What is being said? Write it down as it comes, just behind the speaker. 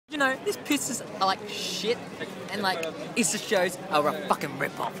know, these pieces are like shit, and like, Insta shows are a fucking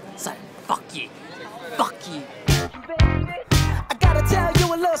rip-off. So, fuck you. Fuck you. I gotta tell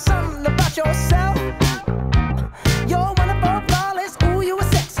you a little something about yourself. You're wonderful, flawless, ooh, you a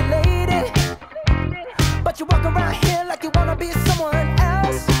sexy lady. But you walk around here like you wanna be someone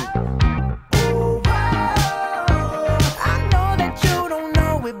else. Ooh, whoa. I know that you don't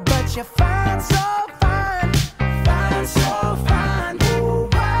know it, but you're fine, so fine. Fine, so fine. Ooh,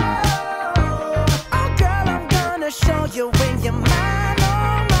 whoa. Oh, girl, I'm gonna show you when you're mine,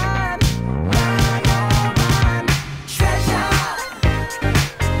 oh, mine. Mine, oh, mine. Treasure,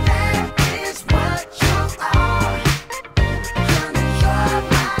 that is what you are. Honey, you're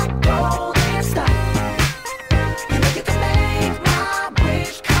my golden star. You know you can make my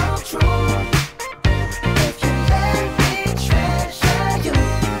wish come true. If you let me treasure you.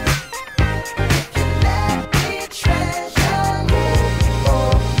 If you let me treasure you.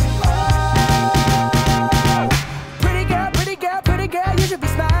 Oh, oh. Pretty girl, pretty girl, pretty girl, you should be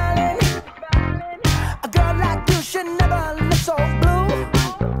smiling. A girl like you should never look so blue.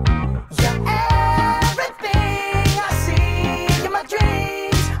 You're everything I see in my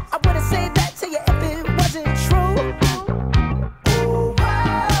dreams. I wouldn't say that to you if it wasn't true. Ooh,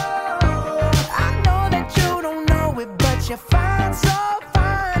 whoa. I know that you don't know it, but you're fine, so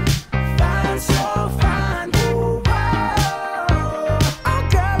fine. Fine, so fine. Ooh, whoa. Oh,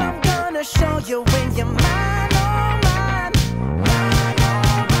 girl, I'm gonna show you when you're mine, oh, mine. Mine,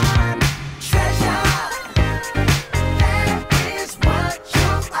 oh, mine. Treasure, that is what you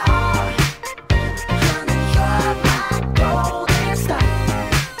are. Honey, you're my golden star.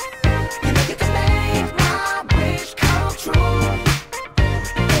 You know you can make my wish come true.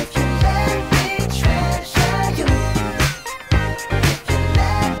 If you let me treasure you. If you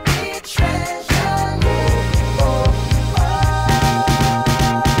let me treasure you. Oh, oh.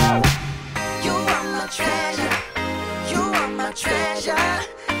 You are my treasure. You are my treasure.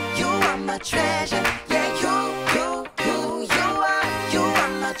 You are my treasure. Yeah, you are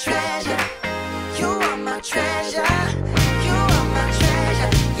my treasure. You are my treasure. You are my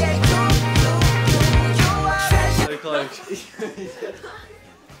treasure. Yeah, you are treasure. So close.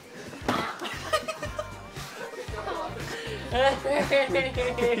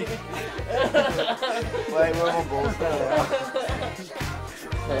 Wait, where are my balls now?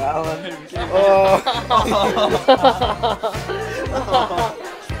 Hey, Alan. Oh!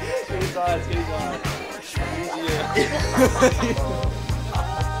 Get his eyes, get his eyes. Easier.